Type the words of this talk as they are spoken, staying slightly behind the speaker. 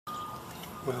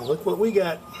Well, look what we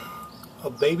got. A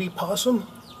baby possum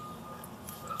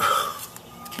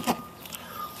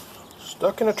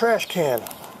stuck in a trash can.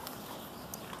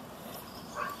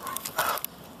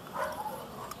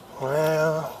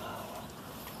 Well,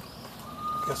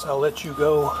 guess I'll let you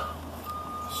go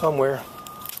somewhere.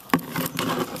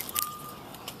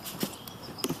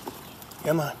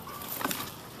 Come on.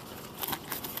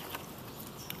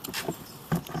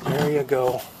 There you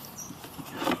go.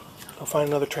 Go find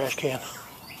another trash can.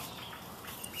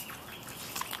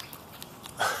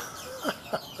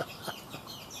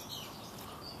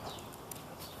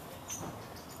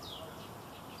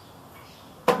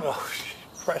 Oh,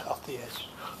 right off the edge.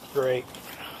 Great.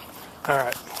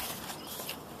 Alright.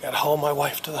 Gotta haul my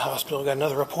wife to the hospital. Got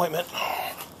another appointment.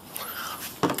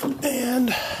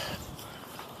 And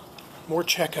more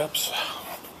checkups.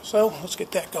 So, let's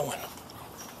get that going.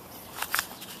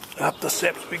 Up the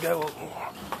steps we go.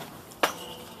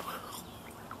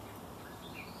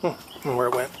 And where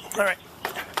it went. Alright.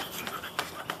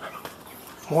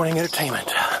 Morning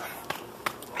entertainment.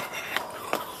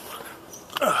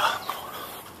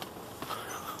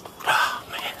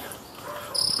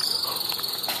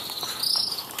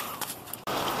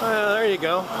 There you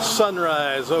go.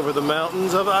 Sunrise over the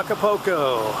mountains of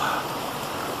Acapulco.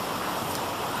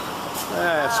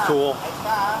 That's cool.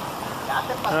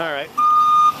 Alright.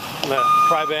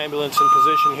 Private ambulance in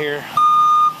position here.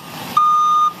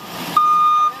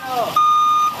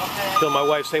 Until my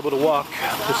wife's able to walk.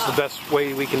 This is the best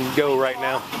way we can go right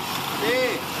now.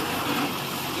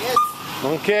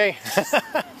 Okay.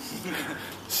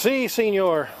 Si,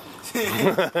 senor.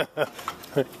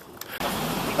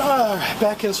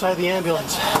 Back inside the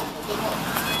ambulance.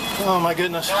 Oh my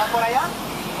goodness.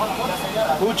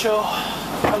 Mucho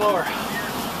calor.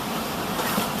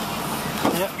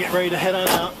 Yep, get ready to head on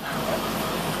out.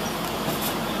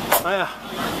 Oh yeah,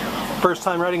 first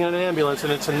time riding in an ambulance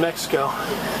and it's in Mexico.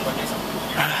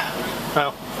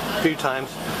 Well, a few times.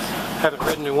 Haven't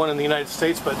ridden in one in the United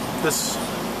States, but this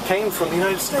came from the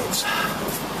United States.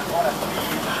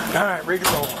 Alright, ready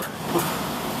to roll.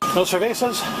 No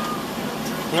cervezas?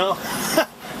 No?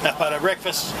 How about a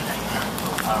breakfast?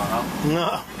 I don't know.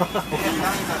 No.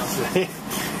 See?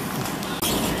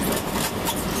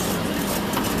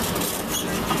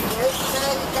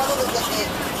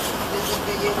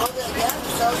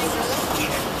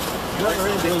 Another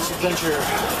ambulance adventure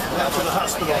out to the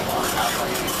hospital.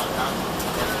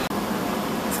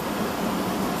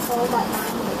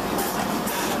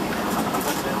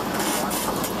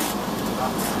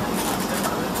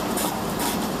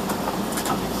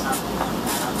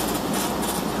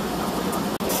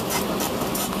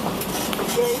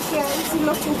 ¿Sí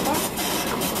lo ocupan?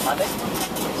 ¿Vale?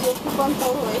 ¿Sí ocupan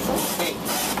todo eso? Sí.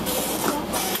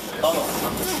 Todo.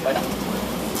 Bueno.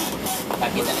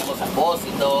 Aquí tenemos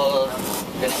apósitos,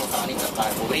 tenemos sabanitas para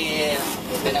cubrir,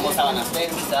 tenemos sábanas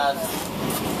térmicas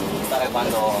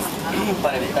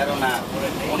para evitar una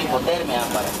hipotermia,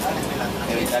 para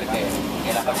evitar que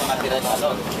la persona pierda el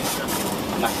calor.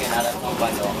 Más que nada son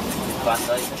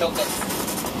cuando hay choques,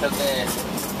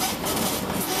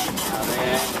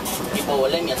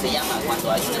 hipovolemia se llama,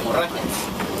 cuando hay una hemorragia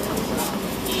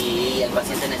y el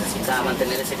paciente necesita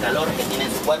mantener ese calor que tiene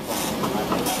en su cuerpo,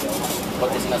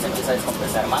 porque si no se empieza a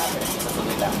descompensar más, se empieza a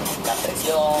subir la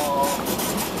presión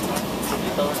y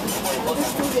todo ese tipo de cosas.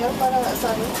 ¿Estudiar para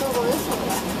saber todo eso?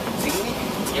 Sí,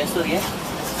 yo estudié.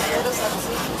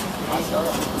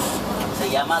 Todo. Se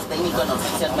llama técnico en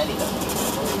urgencias médicas.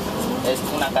 Es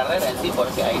una carrera en sí,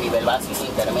 porque hay nivel básico,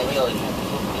 intermedio y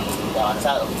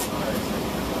avanzado.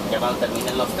 Ya cuando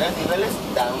terminen los 3 niveles,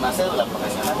 dan una cédula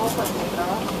profesional.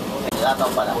 Datos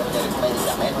para cualquier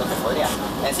medicamento se podría.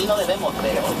 En sí no debemos,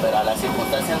 pero a las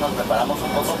circunstancias nos preparamos un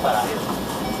poco para,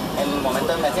 en un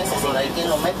momento de emergencia, si no hay quien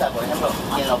lo meta, por ejemplo,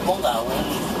 quien lo ponga,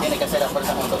 tiene que hacer a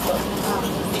fuerza un doctor.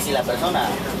 Y si la persona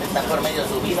está por medio de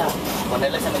su vida,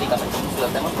 ponerle ese medicamento, si lo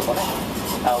tenemos que poner.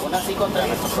 Aún así contra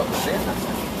nuestros propios riesgos.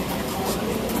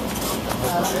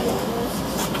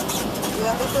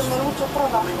 Tener mucho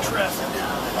trabajo.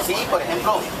 Sí, por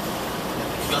ejemplo,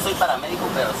 yo soy paramédico,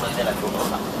 pero soy de la Cruz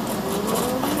Roja.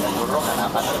 La Cruz Roja nada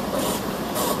más, por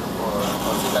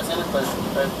situaciones, pues,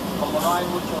 como no hay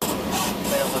mucho,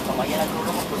 pero pues como hay en la Cruz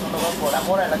Roja, pues uno va por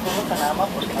amor a la Cruz Roja nada más,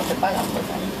 porque no te pagan, pues,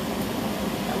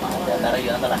 nada más de andar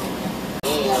ayudando a la gente.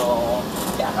 Pero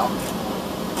ya no,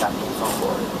 también son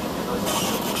por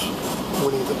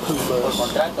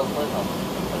contrato, pues no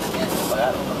tienes que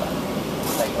pagar por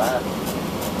la llevada.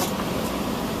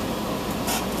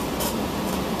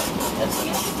 Así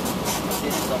es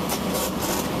eso.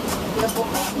 Y a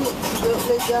poco yo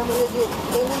les llamo, les digo,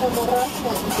 tengo una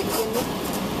hemorragia y que tiene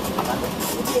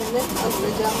Viene, pues le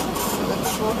llama, le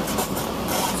mejor.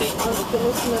 Sí. Cuando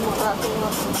tienes un hemorragia,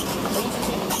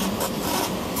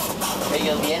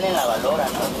 Ellos vienen, la valoran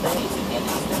a usted y si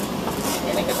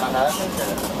tiene que trasladarse, se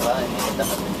la trasladan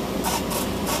inmediatamente.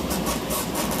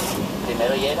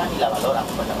 Primero llegan y la valoran,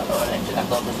 pues la valoran, le checan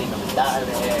todos sus signos vitales,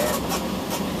 le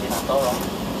checan todo,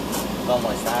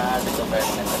 cómo está, si sufre de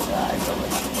una enfermedad y todo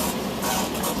eso.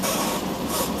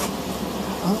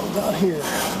 Oh, down here.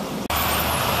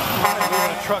 Alright, we got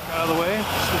a truck out of the way,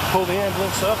 so we pull the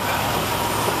ambulance up.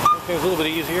 Okay, it's a little bit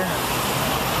easier.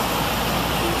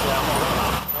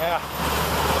 Yeah.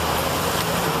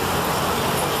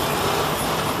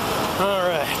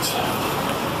 Alright.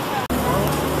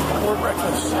 More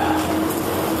breakfast.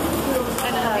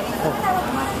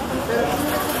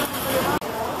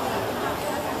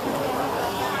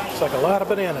 It's like a lot of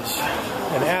bananas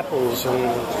and apples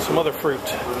and some other fruit.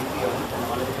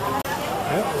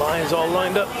 Yep, lines all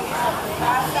lined up.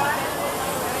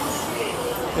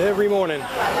 Every morning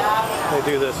they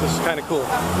do this. This is kind of cool.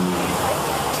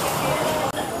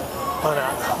 Why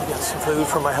not? I got some food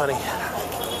for my honey.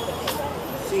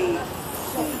 sí.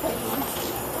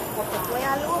 Porque fue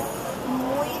algo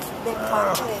muy de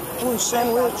parte de Un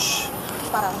sandwich.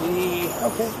 para Y,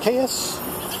 okay, KS.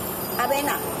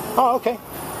 avena. Oh, okay.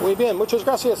 Muy bien, muchas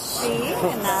gracias. Sí,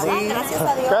 de nada, gracias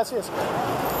a Dios. Gracias.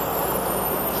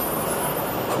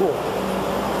 Cool.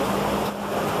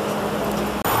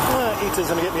 Ethan's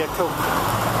gonna get me a Coke.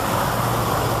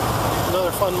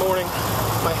 Another fun morning.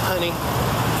 My honey.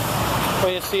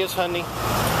 Wait to see his honey.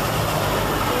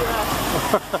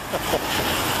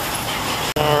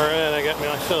 Alright, I got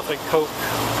myself a Coke.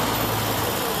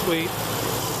 Sweet.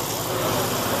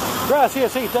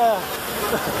 Gracias, Eta.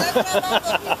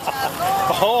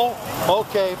 Oh,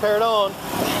 okay, pardon.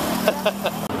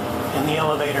 In the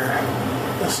elevator,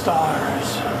 the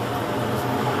stars.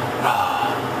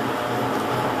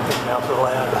 Getting out to the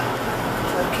lab.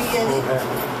 Okay.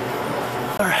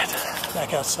 All right,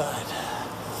 back outside.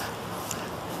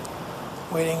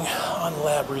 Waiting on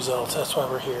lab results. That's why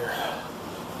we're here.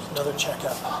 It's another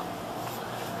checkup.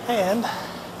 And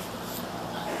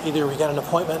either we got an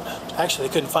appointment. Actually,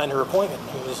 they couldn't find her appointment.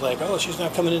 It was like, oh, she's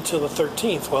not coming until the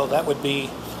 13th. Well, that would be,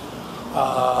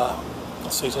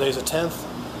 let's see, today's the 10th.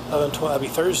 11, 12, that'd be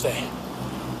Thursday.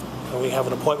 And we have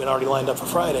an appointment already lined up for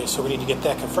Friday, so we need to get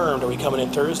that confirmed. Are we coming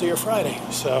in Thursday or Friday?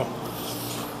 So,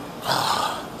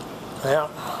 yeah.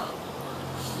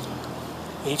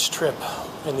 Each trip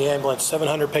in the ambulance,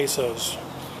 700 pesos.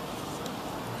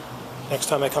 Next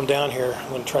time I come down here, I'm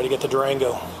going to try to get to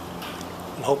Durango.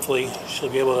 And hopefully she'll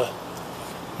be able to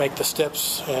make the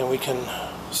steps and we can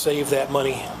save that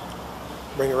money.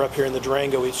 Bring her up here in the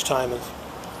Durango each time. And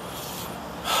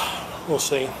we'll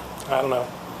see. I don't know.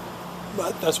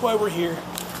 But that's why we're here.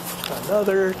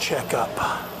 Another checkup.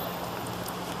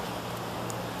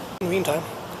 In the meantime,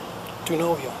 to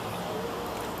know you.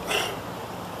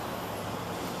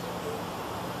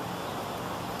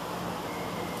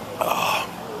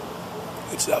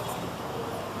 It's up. I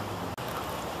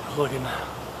was looking.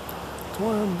 It's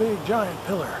one big giant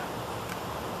pillar.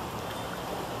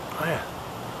 Oh yeah.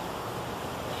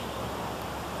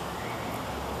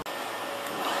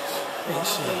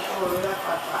 AC.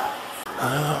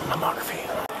 Mammography.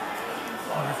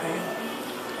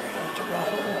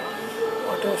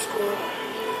 Ortho.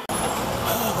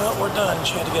 Well, we're done.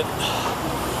 She had to get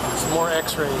some more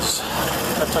x-rays.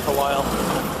 That took a while.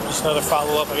 Just another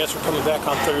follow-up. I guess we're coming back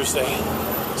on Thursday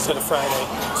instead of Friday.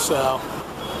 So,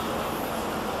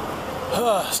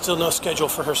 still no schedule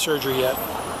for her surgery yet.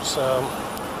 So,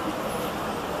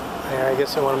 yeah, I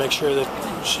guess I want to make sure that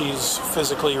she's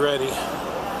physically ready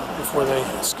before they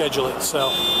schedule it.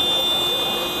 So,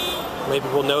 maybe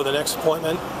we'll know the next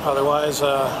appointment. Otherwise,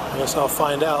 I guess I'll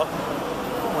find out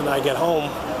when I get home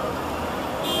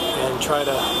and try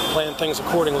to plan things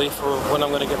accordingly for when I'm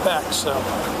going to get back. So,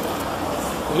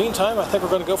 in the meantime, I think we're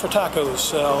going to go for tacos.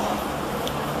 So,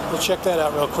 we'll check that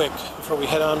out real quick before we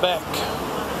head on back.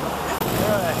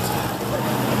 All right,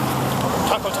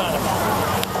 taco time.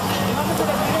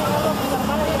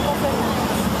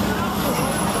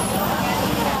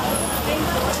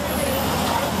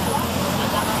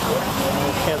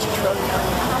 Cancer truck.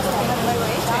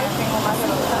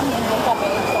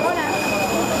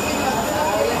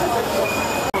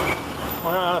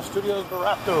 Studios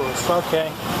Baratos,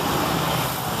 okay.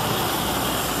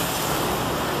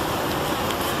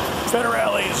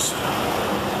 Federales.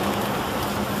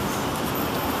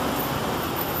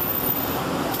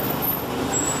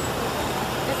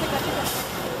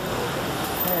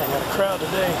 Yeah, I got a crowd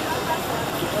today.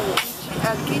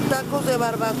 Aquí tacos de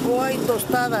barbacoa y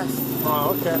tostadas. Oh,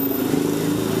 okay.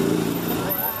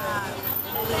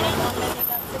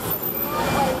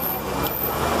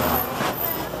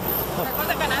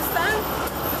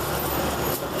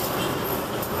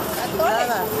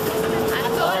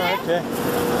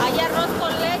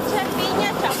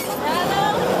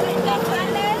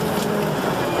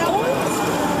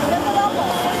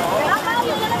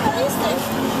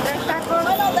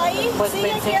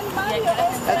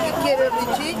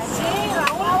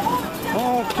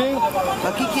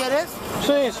 ¿Aquí quieres?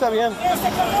 Sí, está bien.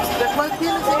 ¿De cuál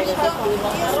tienes, señorito?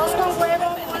 Arroz con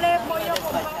huevo, mole, pollo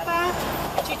con papa,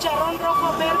 chicharrón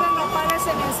rojo, verde, nopales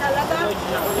en ensalada,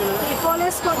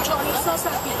 frijoles con chorizo,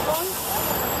 salpicón.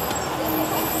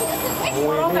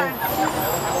 Muy bien.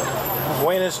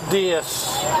 Buenos días.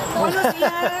 Buenos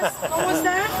días, ¿cómo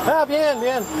está? Ah, bien,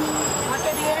 bien. Ah,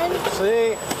 qué bien.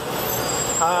 Sí.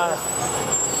 Ah,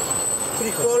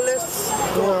 Frijoles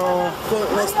no. con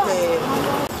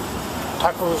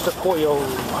Tacos de pollo.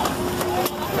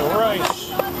 The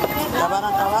rice. la van a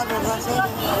acabar, ¿verdad? Sí.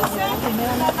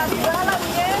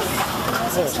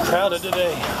 It's crowded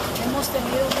today. Hemos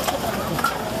tenido mucho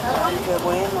trabajo. Qué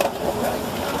bueno.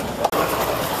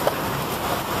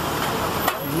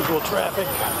 Usual traffic.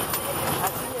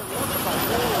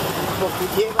 Porque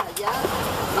llega allá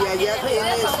y allá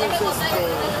tiene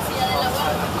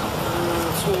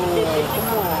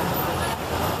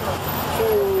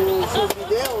su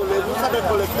video, le gusta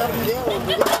recolectar video.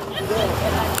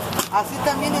 Así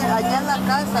también allá en la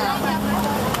casa.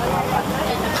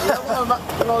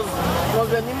 Luego nos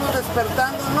venimos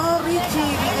despertando. No,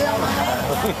 Richie, video.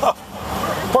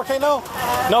 ¿Por qué no?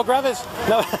 No grabes.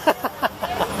 No.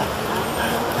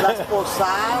 Las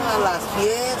posadas, las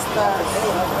fiestas.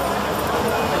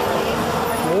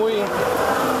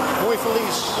 Muy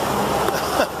feliz.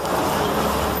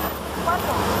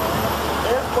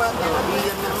 El 4 y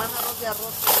mi hermana arroz de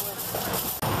arroz.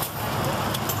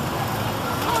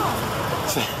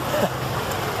 Sí.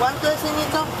 ¿Cuánto es,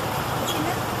 señorito?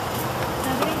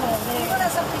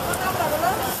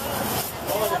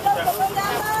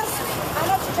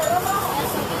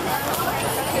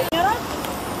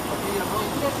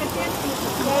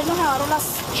 Y ahí nos agarró las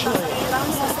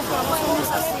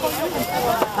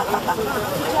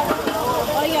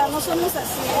oiga, no somos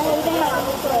así,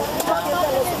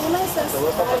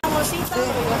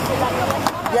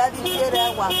 Ya digiere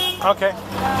agua. Okay.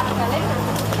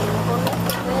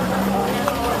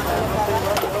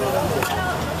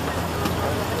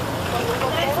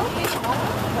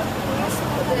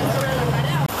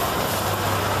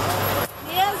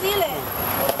 dile.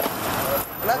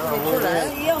 Gracias, mi chula,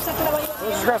 ¿eh? Sí, o sea que le va a llevar.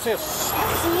 Muchas gracias.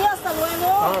 Sí, hasta luego.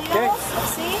 Ok. Adiós.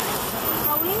 Sí.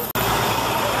 Paulín.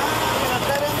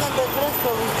 Acá venden refresco,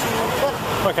 bichito.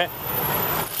 Okay.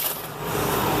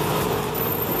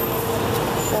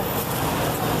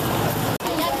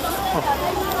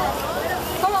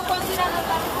 ¿Cómo puedo ir a la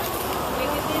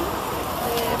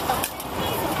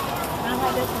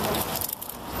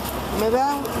Me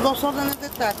dan 2 órdenes de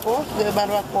tacos de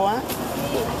barbacoa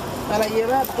para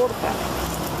llevar, porfa.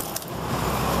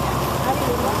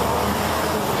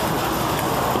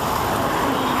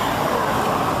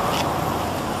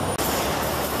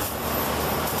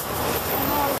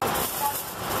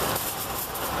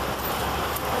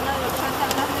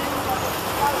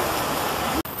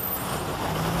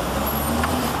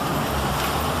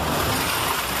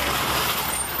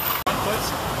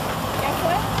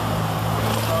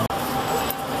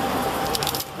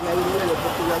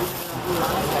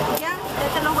 Ya,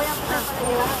 te los voy a poner para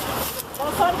llevar.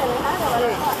 2 órdenes, ¿ah?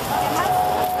 ¿Qué más?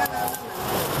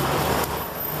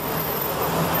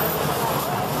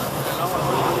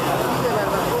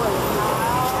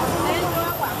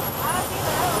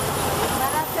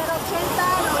 Van a ser 80,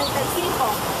 95.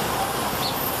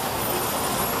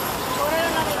 Sobre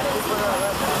los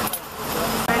 95.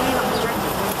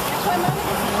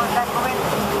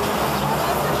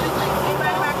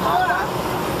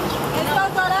 Estos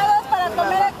dorados para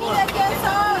comer aquí, ¿de quién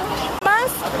son?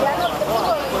 ¿Más? Ya no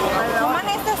tengo. Coman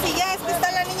estas y ya, es que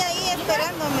está la niña ahí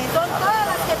esperándome. Son todas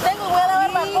las que tengo, voy a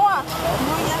dar barbacoa.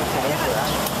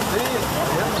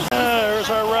 There's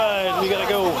our ride. We gotta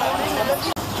go.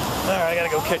 Alright, I gotta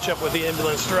go catch up with the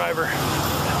ambulance driver.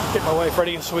 Get my wife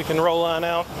ready so we can roll on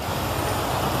out.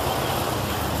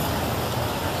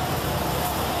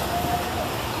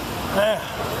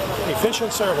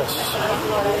 Efficient service.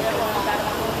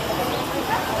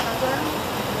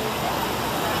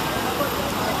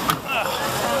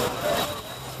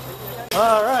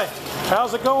 All right,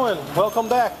 how's it going? Welcome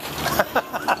back.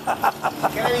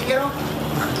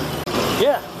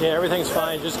 Yeah, everything's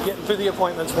fine. Just getting through the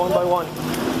appointments one by one.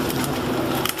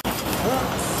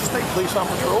 State police on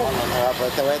patrol.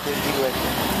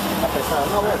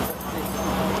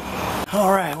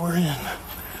 All right, we're in.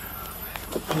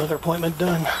 Another appointment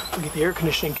done. We get the air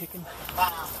conditioning kicking.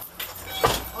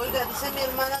 Oiga, dice mi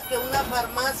hermana que una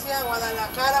farmacia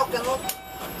Guadalajara o que no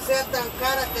sea tan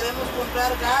cara, queremos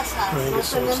comprar gasas. We're gonna No get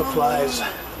some tenemos supplies.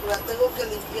 la tengo que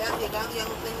limpiar llegando, ya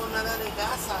no tengo nada de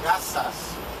gasas. Gasas.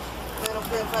 Pero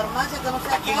que en farmacia que no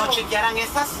sea ¿Aquí no caro. chequearan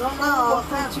esas? No,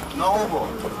 No hubo.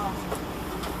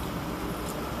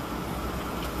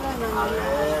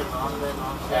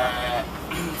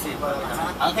 Sí,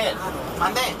 Ángel,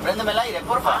 mande, préndeme el aire,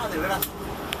 porfa. De veras.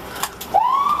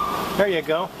 There you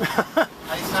go.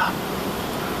 Ahí está.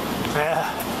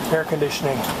 Air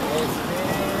conditioning.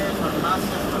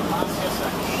 Farmacias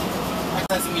aquí. Ahí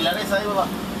están similares ahí, papá.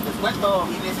 Descuento.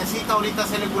 Y necesita ahorita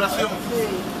hacerle curación. Sí.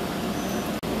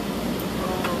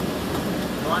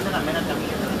 No ande en la mera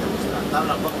camilla, que no te gusta la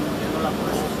tabla, pues, moviéndola por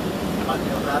eso. Para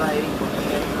quebrar ahí, porque ahí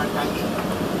hay una calle.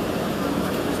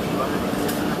 Es que igual le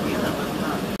hacer una piedra, pues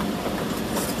una.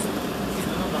 Si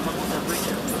no nos bajamos a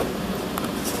Richard,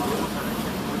 vamos a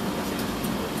Richard,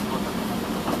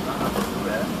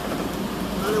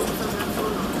 no le gusta hacer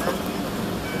solo, ¿verdad?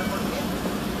 ¿Pero por qué?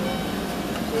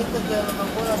 Siente que a lo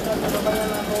mejor hasta se lo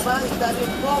vayan a robar y está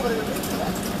bien pobre,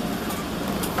 Richard.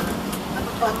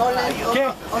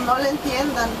 O no le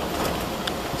entiendan.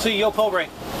 Sí, yo pobre. Y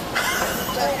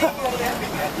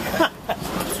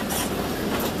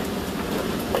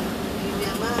mi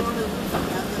hermana no le gusta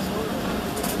que ande sola.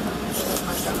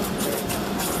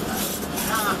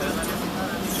 Nada, pero no le hace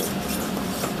nada.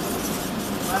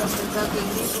 Van a pensar que el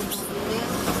hijo por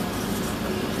dinero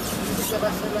y dice que va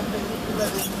a ser la película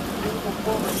de tiempo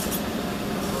pobre.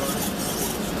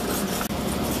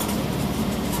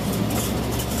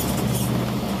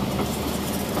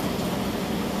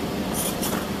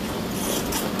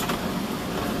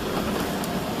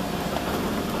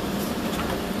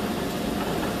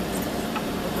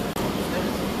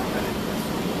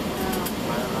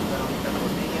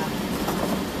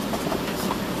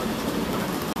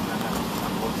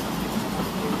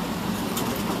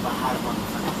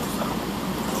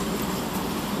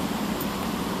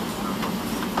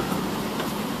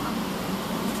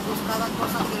 Pues cada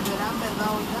cosa que verán, ¿verdad,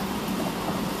 oiga?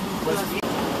 Pues bien.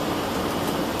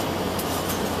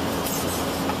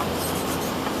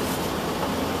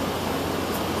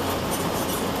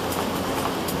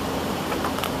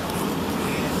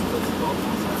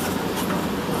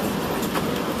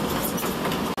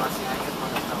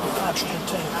 Oxygen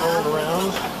tank rolled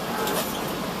around.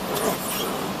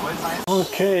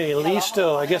 Okay,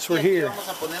 listo. I guess we're here. Vamos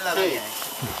a poner la araña.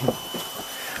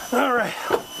 All right.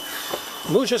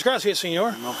 Muchas gracias,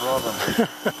 señor. No problem.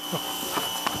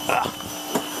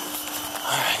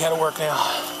 I gotta work now.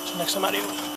 Till next time I do.